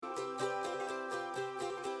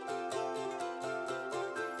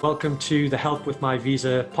Welcome to the Help with My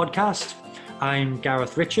Visa podcast. I'm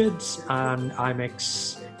Gareth Richards, and I'm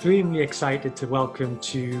extremely excited to welcome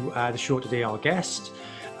to the show today our guest.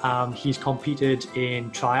 He's competed in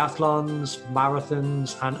triathlons,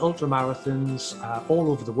 marathons, and ultramarathons all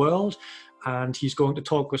over the world, and he's going to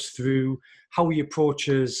talk us through how he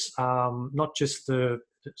approaches not just the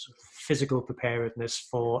sort of physical preparedness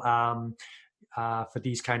for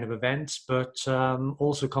these kind of events, but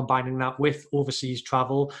also combining that with overseas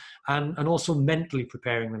travel and also mentally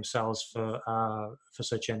preparing themselves for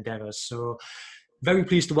such endeavours. So very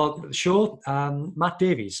pleased to welcome to the show, Matt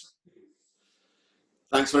Davies.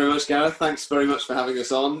 Thanks very much, Gareth. Thanks very much for having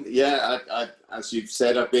us on. Yeah, as you've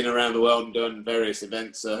said, I've been around the world and done various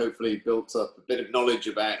events, so hopefully built up a bit of knowledge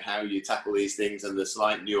about how you tackle these things and the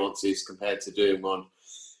slight nuances compared to doing one,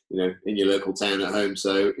 in your local town at home.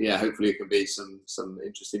 So yeah, hopefully it can be some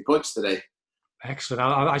interesting points today. Excellent.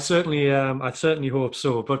 I certainly hope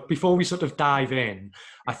so. But before we sort of dive in,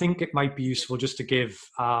 I think it might be useful just to give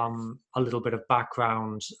a little bit of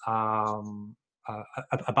background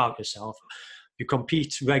about yourself. You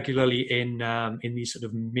compete regularly in these sort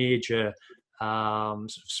of major sort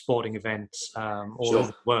of sporting events all over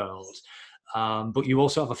the world, but you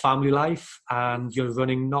also have a family life, and you're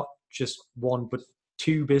running not just one but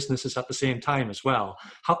two businesses at the same time as well.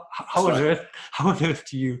 How on earth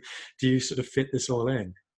do you sort of fit this all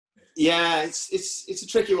in? Yeah, it's a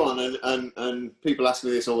tricky one, and people ask me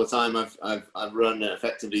this all the time. I've run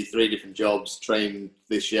effectively 3 different jobs. Trained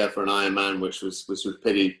this year for an Ironman, which was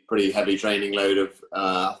pretty heavy training load of.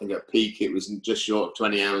 I think at peak it was just short of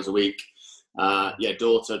 20 hours a week.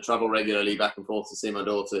 Daughter, travel regularly back and forth to see my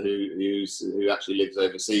daughter who actually lives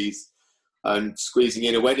overseas, and squeezing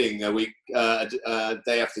in a wedding a week,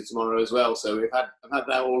 day after tomorrow as well. So I've had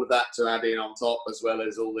all of that to add in on top, as well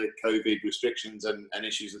as all the COVID restrictions and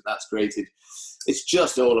issues that's created. It's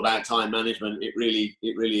just all about time management. It really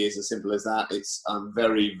is as simple as that. I'm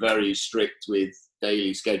very, very strict with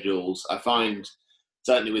daily schedules. I find,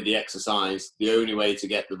 certainly with the exercise, the only way to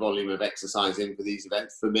get the volume of exercise in for these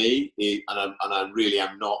events for me, and I really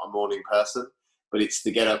am not a morning person, but it's to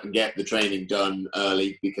get up and get the training done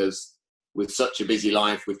early, because with such a busy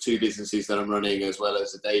life, with 2 businesses that I'm running, as well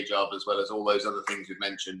as a day job, as well as all those other things we've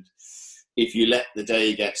mentioned, if you let the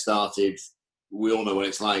day get started, we all know what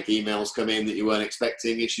it's like. Emails come in that you weren't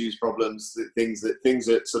expecting, issues, problems, things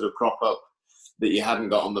that sort of crop up that you hadn't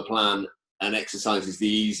got on the plan. And exercise is the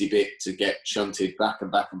easy bit to get shunted back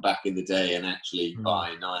and back and back in the day, and actually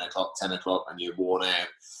by 9 o'clock, 10 o'clock, and you're worn out.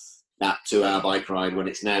 That 2-hour bike ride when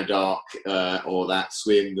it's now dark, or that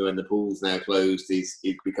swim when the pool's now closed,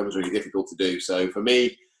 it becomes really difficult to do. So for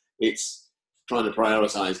me, it's trying to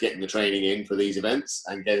prioritise getting the training in for these events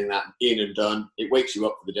and getting that in and done. It wakes you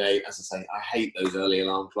up for the day. As I say, I hate those early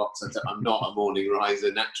alarm clocks. I'm not a morning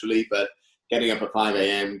riser naturally, but getting up at 5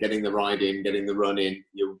 a.m, getting the ride in, getting the run in,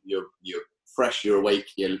 you're fresh, you're awake,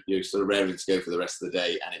 you're sort of raring to go for the rest of the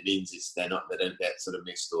day, and it means they don't get sort of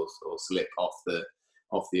missed or slip off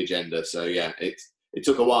the agenda. So yeah, it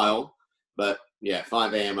took a while, but yeah,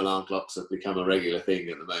 5 a.m. alarm clocks have become a regular thing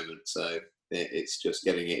at the moment. So it's just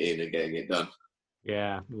getting it in and getting it done.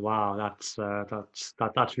 Yeah, wow, that's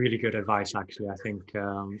really good advice. Actually, I think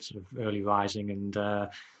sort of early rising and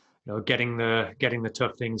getting the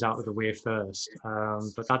tough things out of the way first.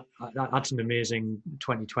 But that's an amazing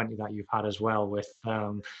 2020 that you've had as well, with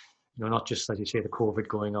not just, as you say, the COVID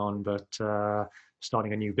going on, but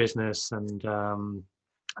starting a new business and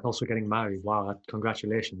also getting married. Wow,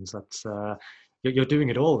 congratulations. That's you're doing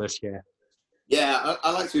it all this year. Yeah,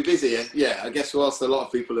 I like to be busy. And yeah, I guess whilst a lot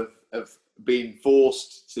of people have been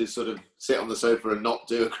forced to sort of sit on the sofa and not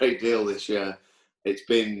do a great deal this year,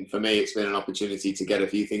 for me, it's been an opportunity to get a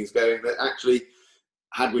few things going that actually,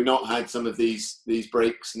 had we not had some of these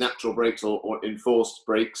breaks, natural breaks or enforced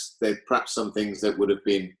breaks, there's perhaps some things that would have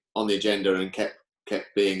been on the agenda and kept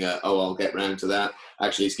being I'll get round to that.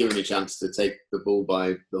 Actually, it's given me a chance to take the bull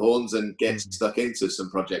by the horns and get stuck into some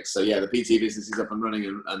projects. So yeah, the PT business is up and running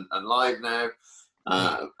and live now.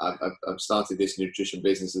 I've started this nutrition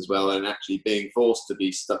business as well, and actually being forced to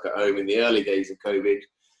be stuck at home in the early days of COVID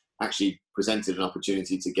actually presented an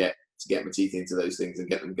opportunity to get my teeth into those things and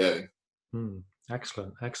get them going.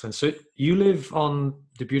 Excellent. So you live on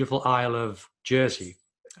the beautiful Isle of Jersey.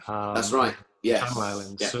 That's right. Yes. Channel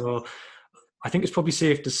Islands. Yeah. So I think it's probably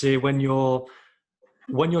safe to say when you're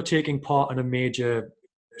taking part in a major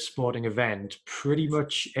sporting event, pretty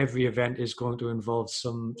much every event is going to involve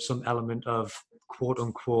some element of quote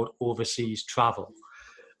unquote overseas travel.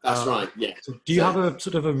 That's right. Yeah. So do you have a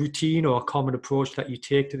sort of a routine or a common approach that you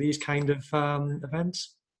take to these kind of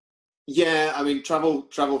events? Yeah, I mean, travel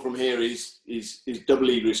from here is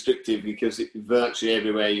doubly restrictive because virtually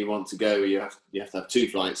everywhere you want to go, you have to have two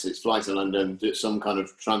flights. It's fly to London, do some kind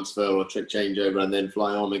of transfer or trick changeover, and then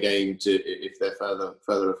fly on again to if they're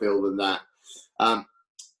further afield than that. Um,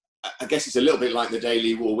 I guess it's a little bit like the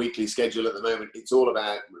daily or weekly schedule at the moment. It's all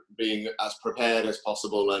about being as prepared as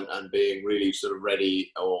possible and being really sort of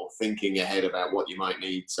ready or thinking ahead about what you might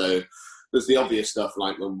need. So there's the obvious stuff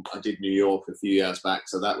like when I did New York a few years back.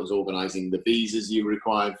 So that was organising the visas you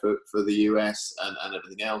required for the US and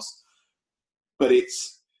everything else. But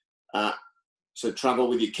it's so travel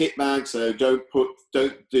with your kit bag. So don't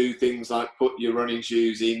do things like put your running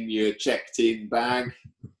shoes in your checked-in bag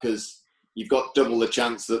because you've got double the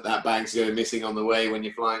chance that bag's going missing on the way when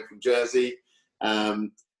you're flying from Jersey.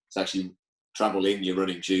 It's actually travel in your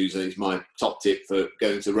running shoes is my top tip for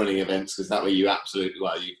going to running events because that way you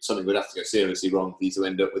something would have to go seriously wrong for you to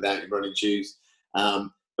end up without your running shoes.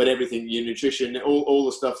 But everything, your nutrition, all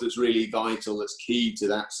the stuff that's really vital, that's key to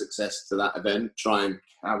that success, to that event, try and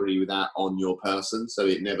carry that on your person so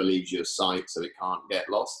it never leaves your sight, so it can't get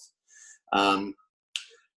lost.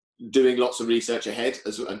 Doing lots of research ahead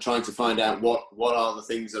and trying to find out what are the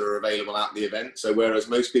things that are available at the event. So whereas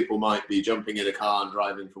most people might be jumping in a car and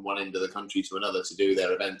driving from one end of the country to another to do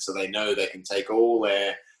their event, so they know they can take all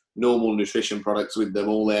their normal nutrition products with them,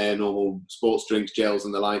 all their normal sports drinks, gels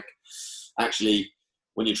and the like. Actually,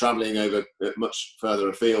 when you're traveling over much further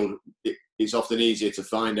afield, it's often easier to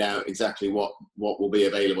find out exactly what will be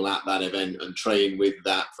available at that event and train with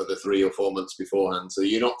that for the 3 or 4 months beforehand. So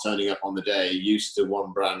you're not turning up on the day used to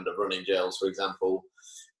one brand of running gels, for example,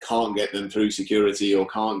 can't get them through security or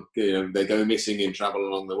they go missing in travel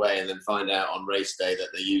along the way and then find out on race day that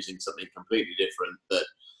they're using something completely different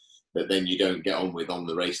that then you don't get on with on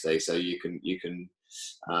the race day. So you can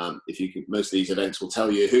most of these events will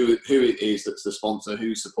tell you who it is that's the sponsor,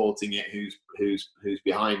 who's supporting it, who's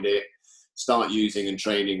behind it. Start using and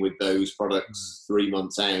training with those products 3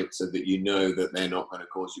 months out so that you know that they're not going to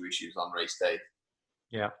cause you issues on race day.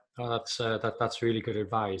 Yeah, that's really good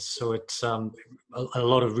advice. So it's a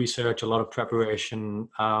lot of research, a lot of preparation.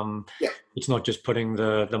 It's not just putting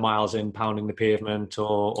the miles in, pounding the pavement,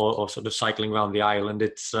 or sort of cycling around the island.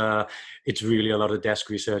 It's really a lot of desk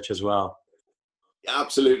research as well.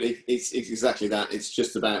 Absolutely, it's exactly that. It's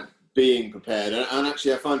just about being prepared, and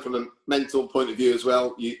actually I find from a mental point of view as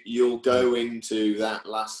well, you'll go into that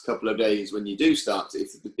last couple of days when you do start,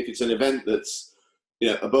 if it's an event that's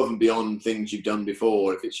above and beyond things you've done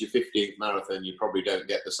before. If it's your 15th marathon, you probably don't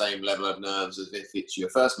get the same level of nerves as if it's your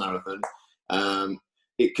first marathon.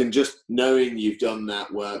 It can just, knowing you've done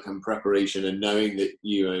that work and preparation and knowing that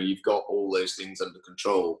you've got all those things under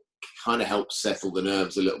control kind of helps settle the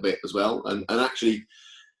nerves a little bit as well, and actually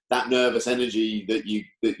that nervous energy that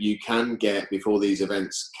you can get before these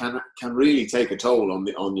events can really take a toll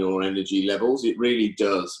on your energy levels. It really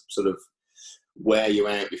does sort of wear you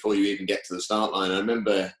out before you even get to the start line. I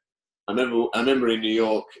remember in New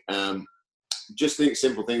York, just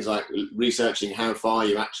simple things like researching how far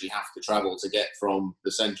you actually have to travel to get from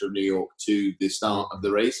the center of New York to the start of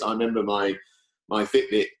the race. I remember my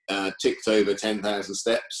Fitbit ticked over 10,000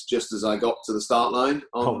 steps just as I got to the start line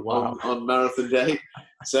on marathon day.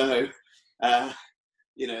 So,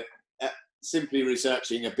 simply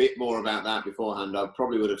researching a bit more about that beforehand, I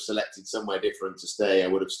probably would have selected somewhere different to stay. I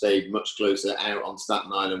would have stayed much closer out on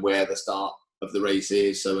Staten Island where the start of the race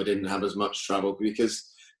is, so I didn't have as much travel,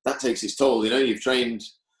 because that takes its toll. You've trained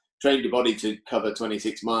your body to cover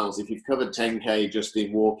 26 miles. If you've covered 10K just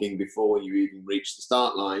in walking before you even reach the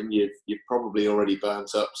start line, you've probably already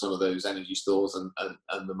burnt up some of those energy stores, and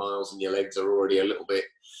the miles in your legs are already a little bit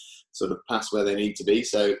sort of past where they need to be.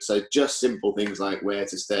 So just simple things like where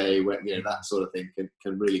to stay, that sort of thing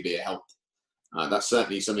can really be a help. That's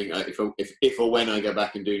certainly something. If or when I go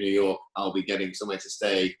back and do New York, I'll be getting somewhere to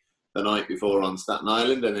stay the night before on Staten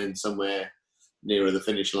Island, and then somewhere nearer the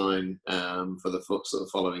finish line for the sort of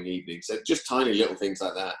following evening. So just tiny little things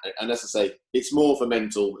like that. And as I say, it's more for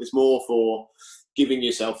mental. It's more for giving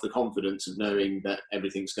yourself the confidence of knowing that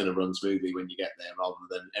everything's going to run smoothly when you get there, rather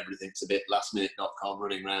than everything's a bit lastminute.com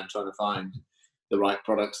running around trying to find the right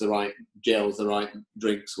products, the right gels, the right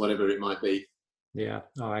drinks, whatever it might be. Yeah.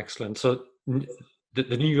 Oh, excellent. So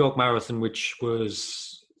the New York Marathon, which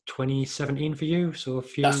was 2017 for you, so a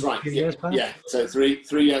few, that's right. few years back? Yeah, so three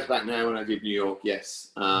years back now when I did New York,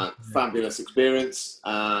 yes. Fabulous experience.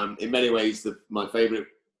 In many ways, my favourite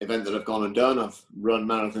event that I've gone and done. I've run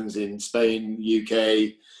marathons in Spain,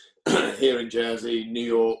 UK, here in Jersey, New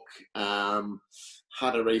York,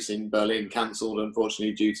 had a race in Berlin cancelled,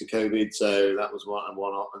 unfortunately, due to COVID. So that was one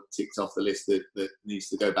ticked off the list that needs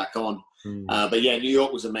to go back on. But yeah, New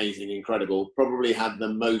York was amazing, incredible. Probably had the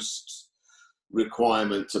most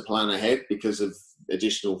requirement to plan ahead because of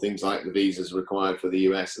additional things like the visas required for the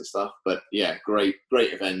US and stuff. But yeah, great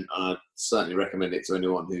event. I'd certainly recommend it to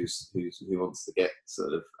anyone who wants to get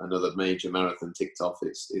sort of another major marathon ticked off.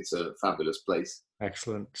 It's a fabulous place.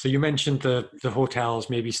 Excellent. So you mentioned the hotels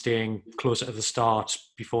maybe staying closer to the start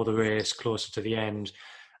before the race, closer to the end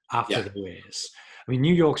after the race. I mean,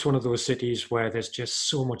 New York's one of those cities where there's just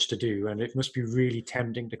so much to do, and it must be really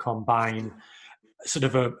tempting to combine sort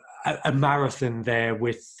of a marathon there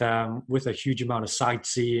with a huge amount of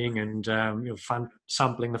sightseeing and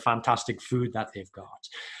sampling the fantastic food that they've got.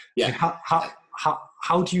 Yeah. Like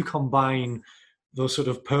how do you combine those sort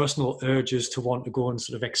of personal urges to want to go and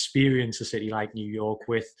sort of experience a city like New York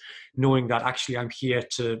with knowing that actually I'm here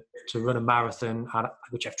to run a marathon,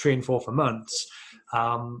 which I've trained for months.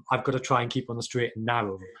 I've got to try and keep on the straight and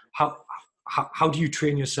narrow. How do you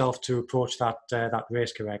train yourself to approach that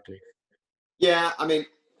race correctly? Yeah, I mean,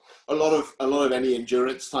 a lot of any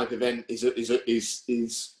endurance type event is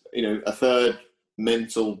a third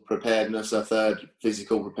mental preparedness, a third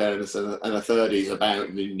physical preparedness, and a third is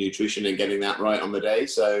about the nutrition and getting that right on the day.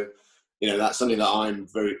 So, that's something that I'm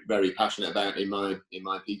very, very passionate about in my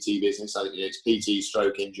PT business. It's PT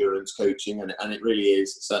stroke endurance coaching, and it really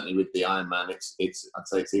is, certainly with the Ironman, it's I'd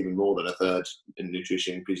say it's even more than a third in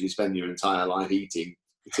nutrition, because you spend your entire life eating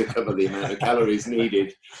to cover the amount of calories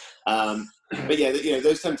needed. But yeah,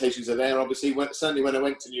 those temptations are there. Obviously, certainly when I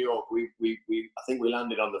went to New York, I think we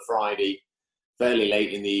landed on the Friday, fairly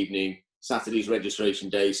late in the evening. Saturday's registration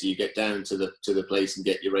day, so you get down to the place and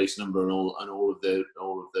get your race number and all of the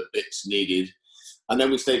bits needed. And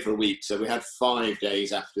then we stayed for a week, so we had 5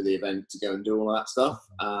 days after the event to go and do all that stuff.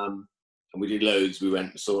 And we did loads. We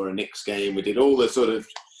went and saw a Knicks game. We did all the sort of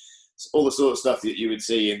stuff that you would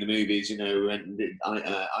see in the movies. We went and did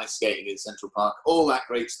ice skating in Central Park, all that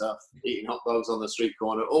great stuff, eating hot dogs on the street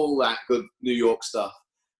corner, all that good New York stuff.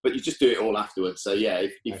 But you just do it all afterwards. So yeah,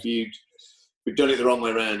 if we'd done it the wrong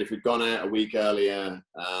way around, if we'd gone out a week earlier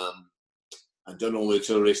and done all the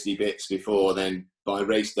touristy bits before, then by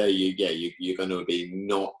race day, you're going to be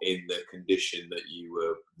not in the condition that you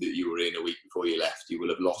were in a week before you left. You will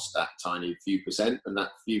have lost that tiny few percent, and that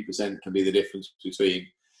few percent can be the difference between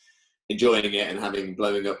enjoying it and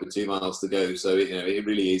blowing up with 2 miles to go. So it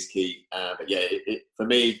really is key. But yeah, for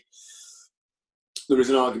me, there is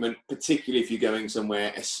an argument, particularly if you're going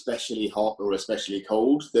somewhere especially hot or especially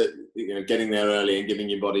cold, that getting there early and giving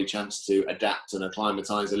your body a chance to adapt and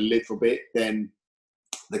acclimatise a little bit, then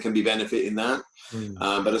there can be benefit in that.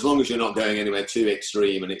 But as long as you're not going anywhere too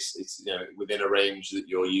extreme and it's within a range that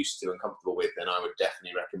you're used to and comfortable with, then I would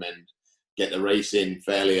definitely recommend get the race in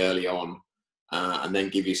fairly early on. And then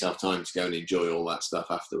give yourself time to go and enjoy all that stuff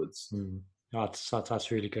afterwards.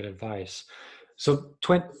 That's really good advice. So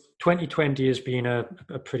 2020 has been a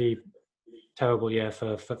pretty terrible year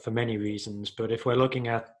for many reasons. But if we're looking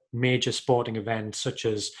at major sporting events such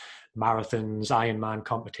as marathons, Ironman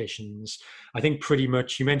competitions, I think pretty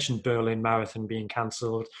much, you mentioned Berlin Marathon being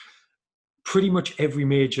cancelled. Pretty much every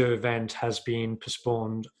major event has been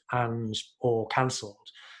postponed or cancelled.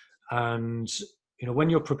 And when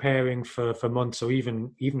you're preparing for months or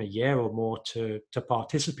even a year or more to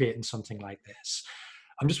participate in something like this,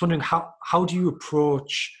 I'm just wondering how do you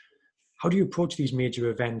approach these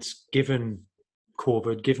major events given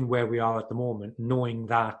COVID, given where we are at the moment, knowing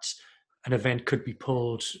that an event could be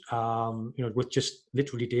pulled, with just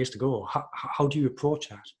literally days to go? How do you approach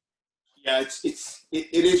that? Yeah, it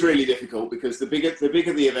is really difficult, because the bigger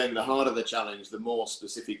the event, the harder the challenge, the more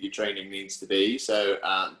specific your training needs to be. So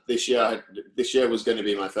this year was going to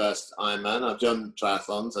be my first Ironman. I've done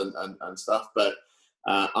triathlons and stuff, but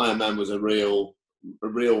Ironman was a real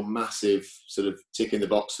massive sort of tick in the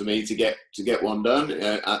box for me to get one done.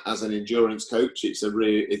 As an endurance coach, it's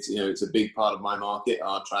a big part of my market,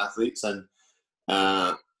 our triathletes, and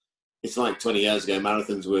it's like 20 years ago,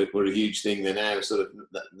 marathons were a huge thing. They're now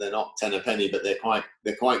they're not 10 a penny, but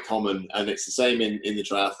they're quite common. And it's the same in the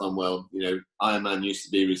triathlon world. Ironman used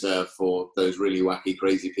to be reserved for those really wacky,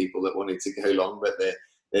 crazy people that wanted to go long, but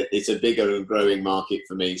it's a bigger and growing market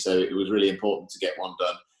for me. So it was really important to get one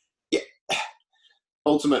done. Yeah.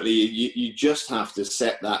 Ultimately, you just have to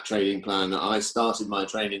set that training plan. I started my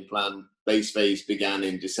training plan. Base phase began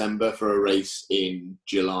in December for a race in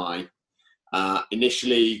July.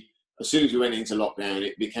 Initially, as soon as we went into lockdown,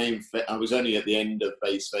 I was only at the end of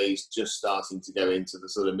base phase, just starting to go into the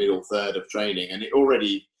sort of middle third of training, and it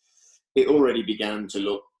already began to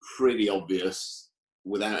look pretty obvious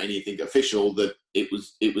without anything official that it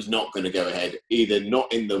was not going to go ahead, either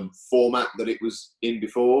not in the format that it was in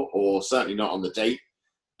before, or certainly not on the date.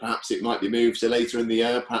 Perhaps it might be moved to later in the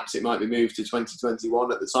year. Perhaps it might be moved to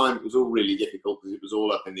 2021. At the time, it was all really difficult because it was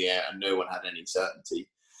all up in the air and no one had any certainty.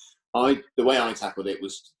 The way I tackled it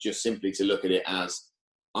was just simply to look at it as,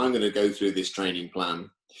 I'm going to go through this training plan.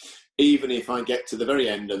 Even if I get to the very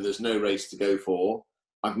end and there's no race to go for,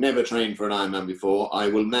 I've never trained for an Ironman before. I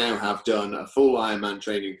will now have done a full Ironman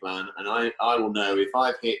training plan, and I will know if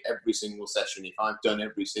I've hit every single session, if I've done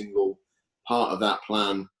every single part of that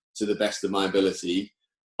plan to the best of my ability,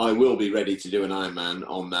 I will be ready to do an Ironman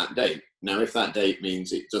on that date. Now, if that date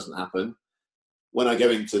means it doesn't happen, when I go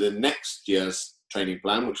into the next year's training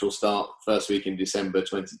plan, which will start first week in December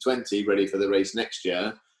 2020, ready for the race next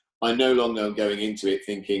year, I no longer am going into it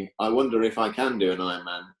thinking, I wonder if I can do an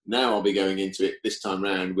Ironman. Now I'll be going into it this time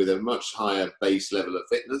round with a much higher base level of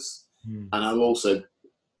fitness. And I'll also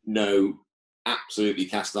know, absolutely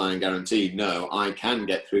cast iron guaranteed, no, I can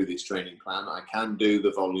get through this training plan. I can do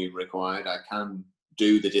the volume required. I can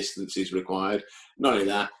do the distances required. Not only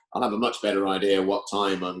that, I'll have a much better idea what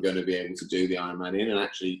time I'm going to be able to do the Ironman in. And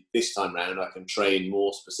actually, this time round, I can train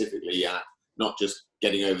more specifically at not just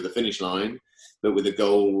getting over the finish line, but with a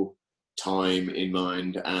goal time in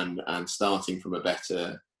mind and starting from a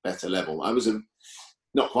better level. I was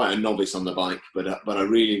not quite a novice on the bike, but I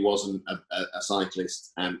really wasn't a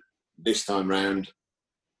cyclist. And this time round,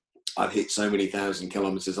 I've hit so many thousand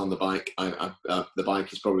kilometres on the bike. The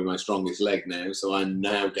bike is probably my strongest leg now. So I'm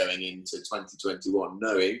now going into 2021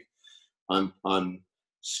 knowing I'm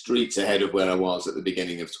streets ahead of where I was at the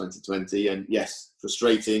beginning of 2020. And yes,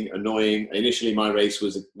 frustrating, annoying. Initially, my race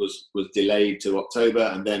was delayed to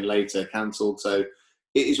October and then later cancelled. So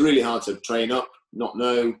it is really hard to train up, not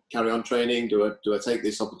know, carry on training. Do I take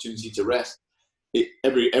this opportunity to rest?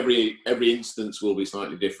 Every instance will be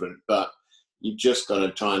slightly different, but you've just got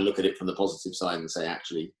to try and look at it from the positive side and say,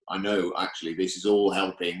 actually, I know actually this is all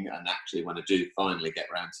helping, and actually when I do finally get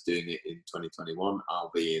around to doing it in 2021,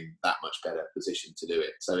 I'll be in that much better position to do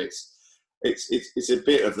it. So it's a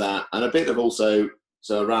bit of that, and a bit of also,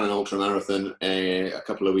 so I ran an ultra marathon a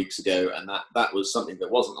couple of weeks ago, and that was something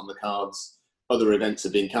that wasn't on the cards. Other events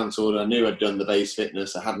had been cancelled. I knew I'd done the base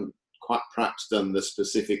fitness. I hadn't quite perhaps done the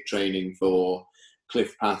specific training for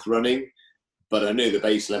cliff path running, but I knew the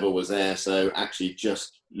base level was there. So actually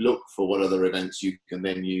just look for what other events you can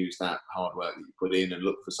then use that hard work that you put in, and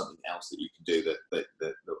look for something else that you can do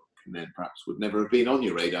that can then perhaps would never have been on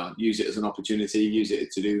your radar. Use it as an opportunity, use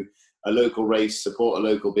it to do a local race, support a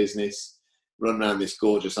local business, run around this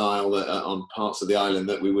gorgeous isle on parts of the island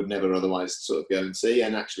that we would never otherwise sort of go and see.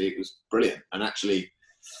 And actually it was brilliant. And actually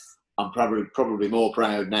I'm probably more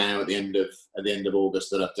proud now at the end of August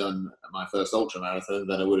that I've done my first ultra marathon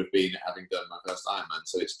than I would have been having done my first Ironman.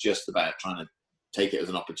 So it's just about trying to take it as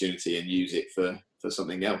an opportunity and use it for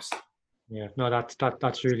something else. Yeah, no,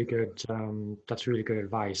 that's really good. That's really good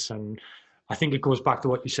advice, and I think it goes back to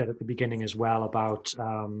what you said at the beginning as well about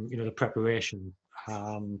the preparation,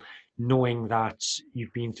 knowing that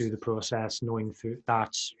you've been through the process, knowing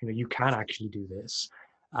that you can actually do this.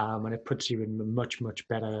 And it puts you in a much, much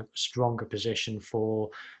better, stronger position for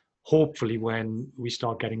hopefully when we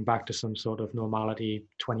start getting back to some sort of normality,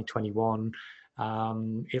 2021,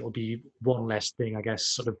 it'll be one less thing, I guess,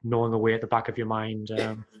 sort of gnawing away at the back of your mind.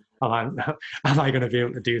 Am I going to be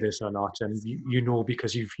able to do this or not? And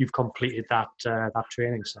because you've completed that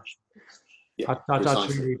training session. Yeah, I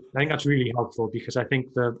think that's really helpful, because I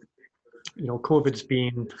think that COVID's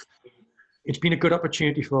been. It's been a good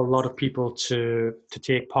opportunity for a lot of people to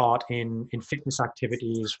take part in fitness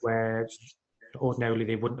activities where ordinarily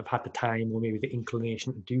they wouldn't have had the time or maybe the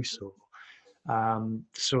inclination to do so.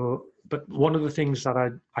 But one of the things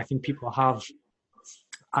that I think people have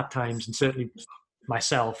at times, and certainly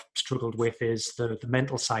myself, struggled with is the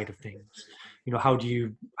mental side of things. How do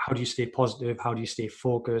you stay positive? How do you stay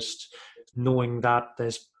focused, knowing that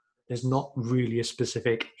there's not really a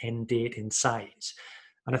specific end date in sight?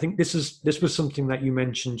 And I think this was something that you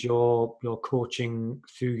mentioned your coaching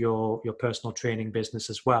through your personal training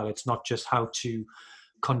business as well. It's not just how to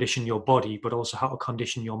condition your body, but also how to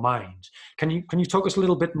condition your mind. Can you talk us a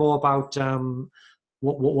little bit more about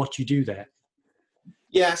what you do there?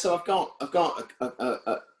 Yeah, so I've got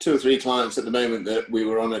 2 or 3 clients at the moment that we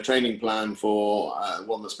were on a training plan for.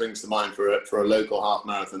 One that springs to mind for a local half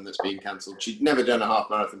marathon that's been cancelled. She'd never done a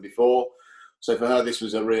half marathon before, so for her this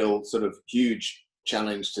was a real sort of huge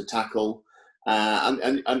challenge to tackle, and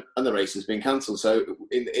the race has been cancelled. So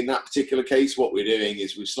in that particular case, what we're doing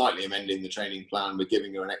is we're slightly amending the training plan. We're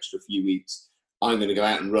giving her an extra few weeks I'm going to go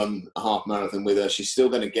out and run a half marathon with her. She's still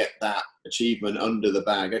going to get that achievement under the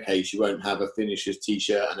bag. Okay, she won't have a finisher's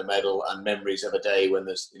t-shirt and a medal and memories of a day when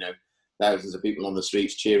there's, thousands of people on the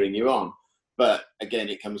streets cheering you on. But again,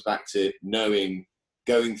 it comes back to knowing,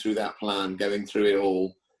 going through that plan, going through it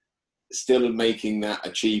all, still making that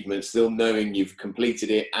achievement, still knowing you've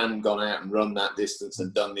completed it and gone out and run that distance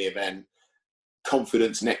and done the event.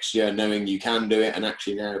 Confidence next year, knowing you can do it, and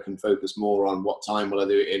actually now can focus more on what time will I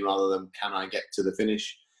do it in rather than can I get to the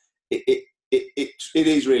finish. It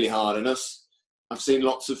is really hard, and I've seen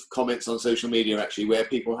lots of comments on social media actually where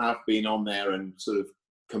people have been on there and sort of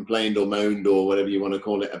complained or moaned or whatever you want to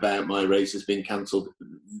call it about my race has been cancelled.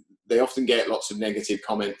 They often get lots of negative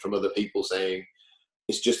comment from other people saying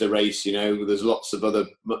it's just a race, there's lots of other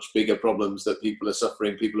much bigger problems that people are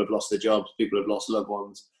suffering. People have lost their jobs, people have lost loved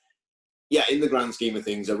ones. Yeah, in the grand scheme of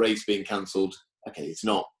things, a race being cancelled, okay,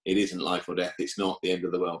 it isn't life or death, it's not the end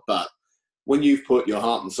of the world. But when you've put your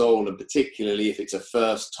heart and soul, and particularly if it's a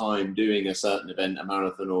first time doing a certain event, a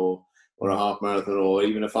marathon or a half marathon or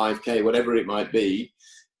even a 5K, whatever it might be,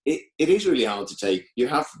 it is really hard to take. You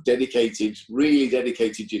have really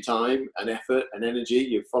dedicated your time and effort and energy.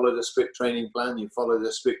 You've followed a strict training plan, you've followed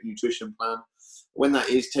a strict nutrition plan. When that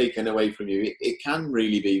is taken away from you, it can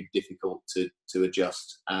really be difficult to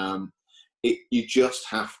adjust. You just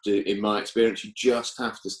have to, in my experience, you just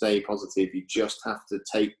have to stay positive. You just have to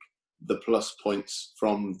take the plus points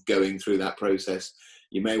from going through that process.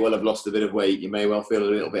 You may well have lost a bit of weight. You may well feel a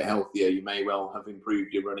little bit healthier. You may well have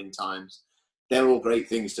improved your running times. They're all great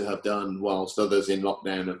things to have done, whilst others in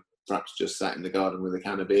lockdown have perhaps just sat in the garden with a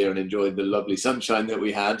can of beer and enjoyed the lovely sunshine that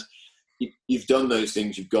we had. You've done those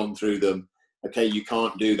things. You've gone through them. Okay, you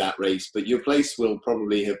can't do that race, but your place will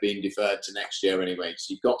probably have been deferred to next year anyway.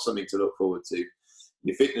 So you've got something to look forward to.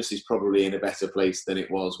 Your fitness is probably in a better place than it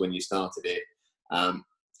was when you started it.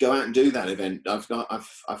 Go out and do that event.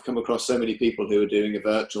 I've come across so many people who are doing a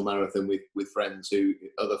virtual marathon with friends,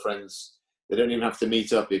 other friends. They don't even have to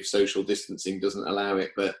meet up if social distancing doesn't allow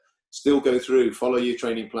it, but still go through, follow your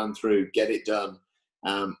training plan through, get it done.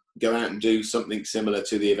 Go out and do something similar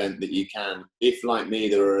to the event that you can. If, like me,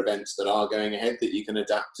 there are events that are going ahead that you can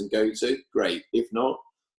adapt and go to, great. If not,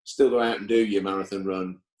 still go out and do your marathon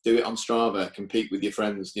run. Do it on Strava, compete with your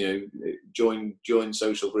friends, join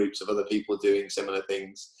social groups of other people doing similar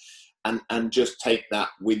things, and just take that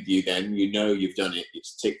with you then. You've done it.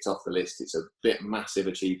 It's ticked off the list. It's a massive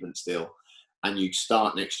achievement still. And you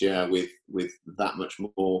start next year with that much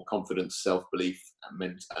more confidence, self-belief,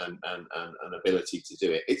 and ability to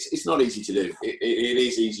do it. It's not easy to do. It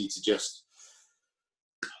is easy to just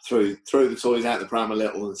throw the toys out the pram a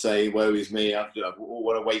little and say, woe is me,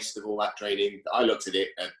 what a waste of all that training. I looked at it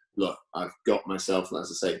and, look, I've got myself,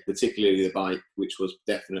 as I say, particularly the bike, which was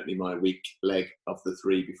definitely my weak leg of the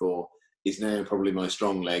three before, is now probably my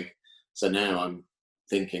strong leg. So now I'm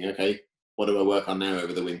thinking, okay, what do I work on now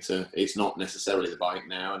over the winter? It's not necessarily the bike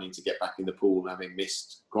now. I need to get back in the pool, having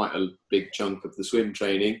missed quite a big chunk of the swim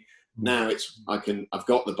training. Now I've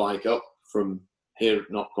got the bike up from here,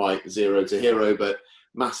 not quite 0 to hero, but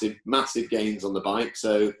massive gains on the bike.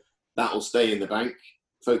 So that will stay in the bank,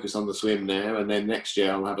 focus on the swim now. And then next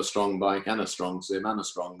year I'll have a strong bike and a strong swim and a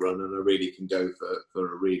strong run, and I really can go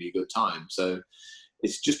for a really good time. So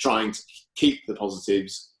it's just trying to keep the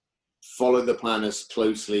positives, follow the plan as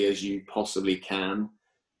closely as you possibly can,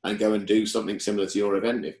 and go and do something similar to your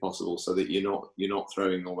event if possible, so that you're not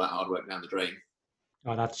throwing all that hard work down the drain.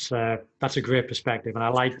 Oh, that's a great perspective, and I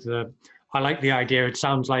like the idea. It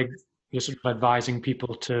sounds like you're sort of advising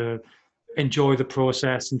people to enjoy the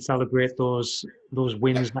process and celebrate those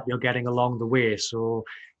wins that you're getting along the way. So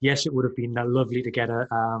yes, it would have been lovely to get a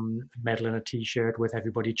medal and a t-shirt with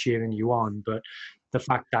everybody cheering you on, but the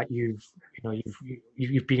fact that you've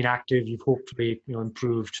been active, you've hopefully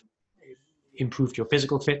improved your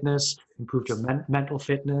physical fitness, improved your mental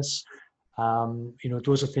fitness.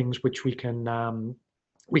 Those are things which we can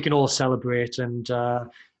all celebrate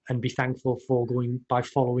and be thankful for by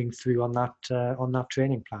following through on that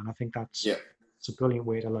training plan. I think that's a brilliant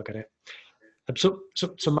way to look at it. So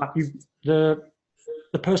Matt,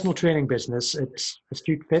 the personal training business, it's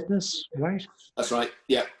Astute Fitness, right? That's right.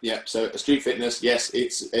 Yeah. So Astute Fitness, yes,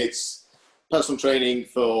 it's personal training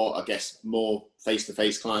for, I guess, more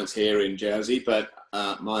face-to-face clients here in Jersey. But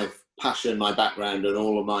my passion, my background, and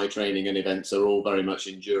all of my training and events are all very much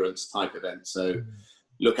endurance type events. So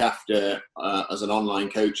look after, as an online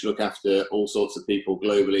coach, look after all sorts of people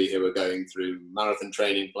globally who are going through marathon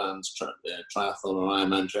training plans, triathlon or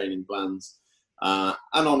Ironman training plans.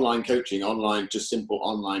 And online coaching, just simple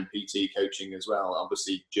online PT coaching as well.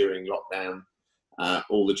 Obviously, during lockdown,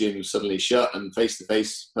 all the gyms suddenly shut and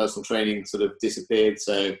face-to-face personal training sort of disappeared.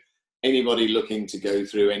 So anybody looking to go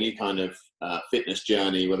through any kind of fitness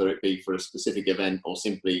journey, whether it be for a specific event or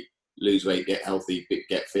simply lose weight, get healthy,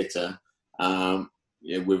 get fitter,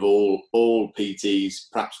 with all PTs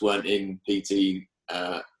perhaps weren't in PT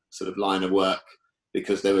sort of line of work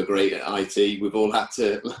because they were great at IT. We've all had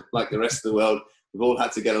to, like the rest of the world, we've all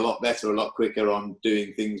had to get a lot better, a lot quicker on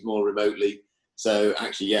doing things more remotely. So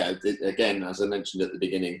actually, again, as I mentioned at the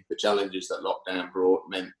beginning, the challenges that lockdown brought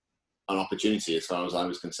meant an opportunity, as far as I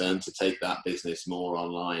was concerned, to take that business more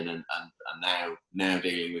online and now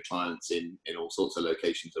dealing with clients in all sorts of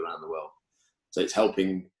locations around the world. So it's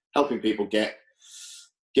helping people get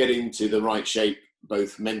into the right shape,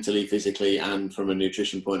 both mentally, physically, and from a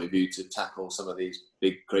nutrition point of view, to tackle some of these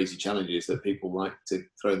big, crazy challenges that people like to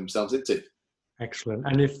throw themselves into. Excellent.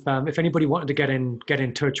 And if anybody wanted to get in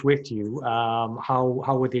touch with you,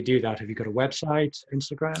 how would they do that? Have you got a website,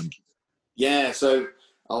 Instagram? Yeah. So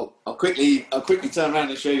I'll quickly turn around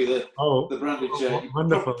and show you the branded shirt.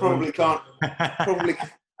 Wonderful. Probably can't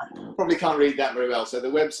read that very well. So the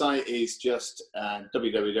website is just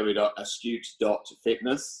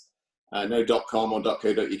www.astute.fitness. No .com or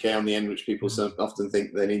 .co.uk on the end, which people so often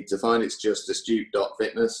think they need to find. It's just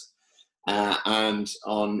astute.fitness. And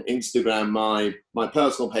on Instagram, my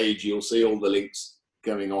personal page, you'll see all the links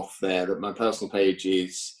going off there. That my personal page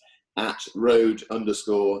is at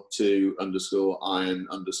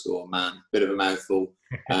road_to_iron_man. Bit of a mouthful,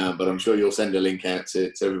 but I'm sure you'll send a link out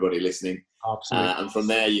to everybody listening. Absolutely. And from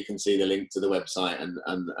there, you can see the link to the website and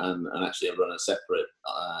actually I run a separate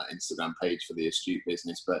Instagram page for the Astute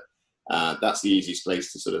business. But that's the easiest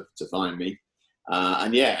place to find me.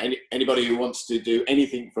 And anybody who wants to do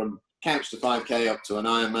anything from couch to 5K up to an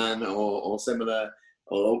Ironman or similar,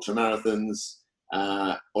 or ultra marathons,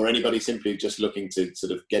 or anybody simply just looking to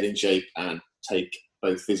sort of get in shape and take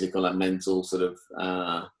both physical and mental sort of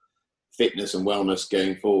fitness and wellness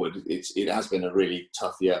going forward. It has been a really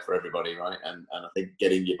tough year for everybody, right? And I think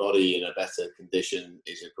getting your body in a better condition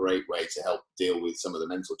is a great way to help deal with some of the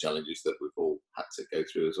mental challenges that we've all had to go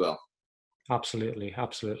through as well. Absolutely.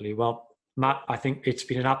 Well, Matt, I think it's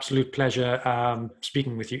been an absolute pleasure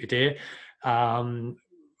speaking with you today.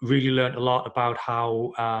 Really learned a lot about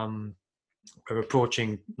how we're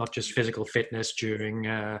approaching not just physical fitness during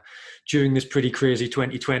this pretty crazy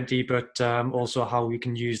 2020, but also how we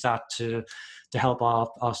can use that to help our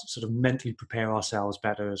sort of mentally prepare ourselves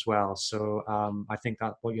better as well. So I think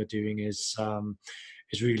that what you're doing is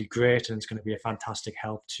really great, and it's going to be a fantastic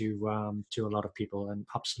help to a lot of people. And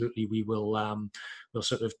absolutely, we'll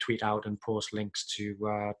sort of tweet out and post links to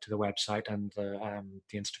the website and the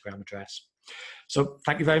Instagram address. So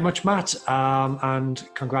thank you very much, Matt, and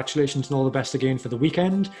congratulations and all the best again for the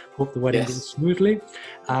weekend. Hope the wedding goes smoothly,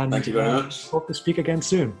 and thank you very much. Hope to speak again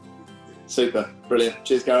soon. Super, brilliant.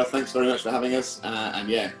 Cheers, Gareth. Thanks very much for having us.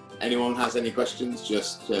 Anyone has any questions,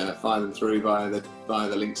 just fire them through via the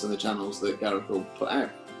links and the channels that Gareth will put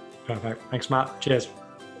out. Perfect. Thanks, Matt. Cheers.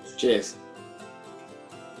 Cheers.